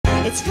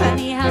It's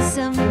funny how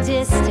some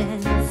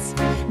distance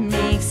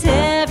makes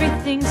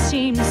everything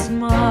seem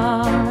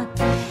small, and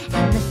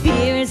the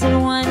fears that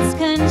once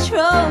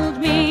controlled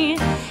me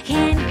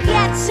can't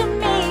get to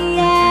me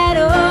at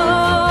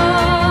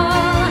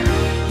all.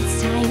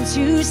 It's time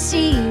to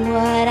see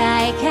what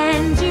I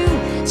can do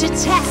to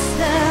test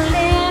the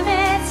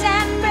limits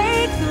and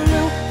break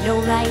through. No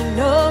right,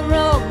 no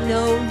wrong,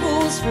 no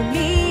rules for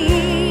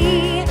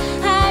me.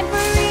 I'm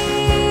free.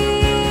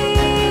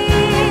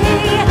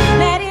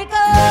 Let it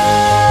go,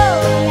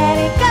 let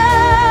it go.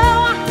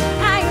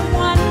 I am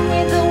one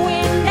with the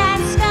wind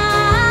and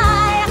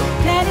sky.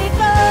 Let it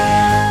go,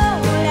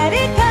 let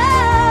it go.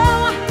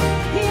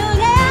 You'll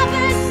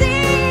never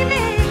see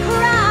me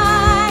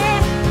cry.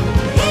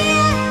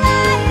 Here I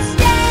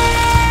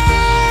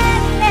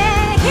stand,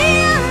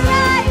 here I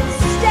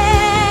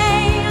stay.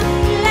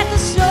 Let the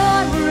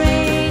storm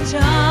rage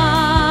on.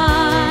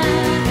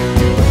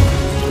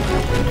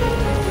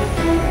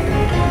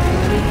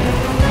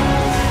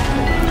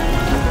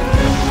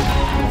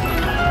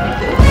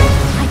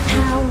 My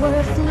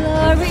power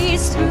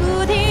flurries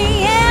through the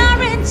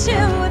air into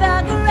the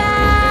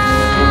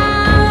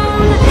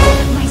ground.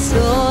 My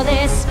soul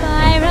is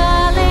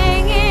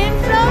spiraling in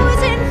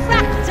frozen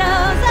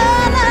fractals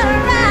all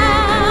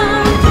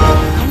around.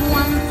 And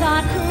one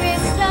thought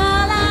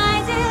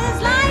crystallizes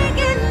like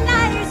an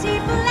icy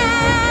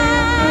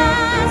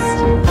blast.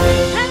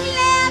 I'm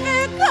never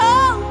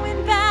going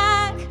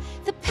back.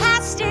 The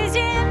past is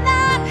in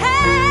the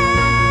past.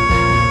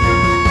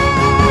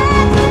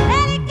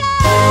 Let it go,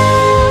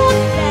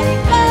 let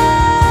it go.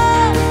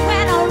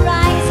 When I'll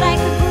rise like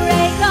the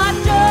break of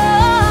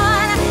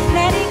dawn.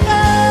 Let it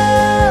go,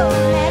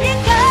 let it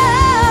go.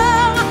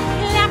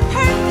 That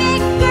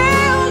perfect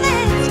girl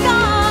is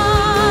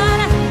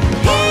gone.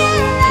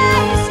 Here I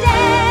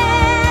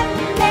stand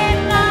in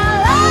the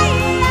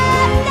light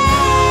of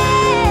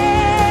day.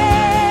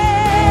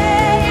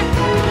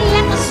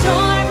 Let the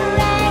storm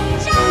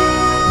rage on.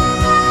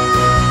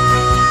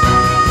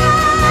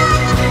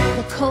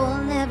 The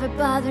cold never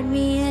bothered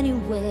me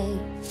anyway.